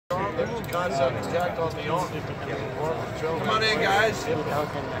concept exact on the arm. Come on in, guys.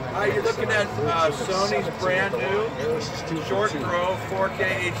 You're looking at Sony's brand new short throw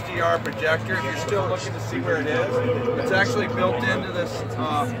 4K HDR projector. If you're still looking to see where it is, it's actually built into this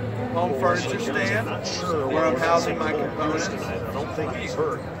home furniture stand where I'm housing my components. I don't think he's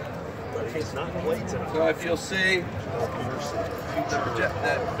hurt. It's not plates. So if you'll see, the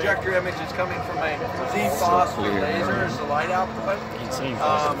projector image is coming from a Z-phosphor laser as the light output.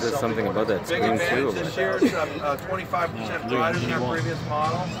 There's something about that big screen advantage too. this year is 25% brighter than our previous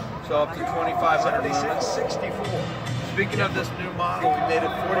model, so up to 2,500 lumens. 64. Speaking of this new model, we made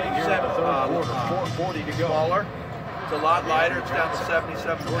it 40% smaller. It's a lot lighter. It's down to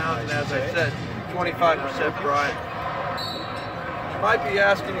 77 pounds, and as I said, 25% brighter. You might be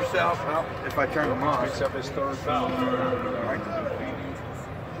asking yourself, well, if I turn them on. Picks up his third foul.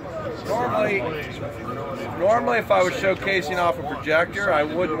 Normally, if I was showcasing off a projector, I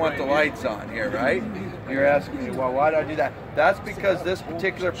wouldn't want the lights on here, right? You're asking me, well, why do I do that? That's because this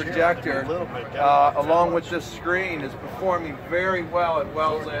particular projector, along with this screen, is performing very well at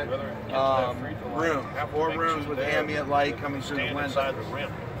well-lit rooms, 4 rooms with ambient light coming through the window.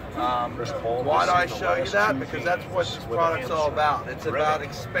 Why do I show you that? Because that's what this product's all about. It's about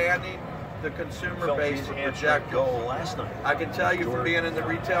expanding the consumer base of projectors. I can tell you from being in the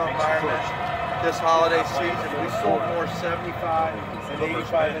retail environment this holiday season, we sold more 75 and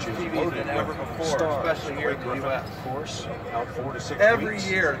 85-inch TVs than ever before, especially here in the U.S. Every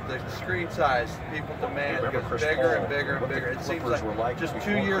year, the screen size people demand gets bigger and bigger and bigger. It seems like just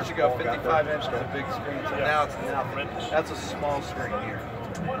 2 years ago, 55 inch was a big screen, so now it's nothing. That's a small screen here.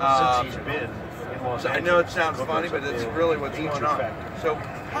 So I know it sounds funny, but it's really what's going on. So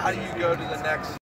how do you go to the next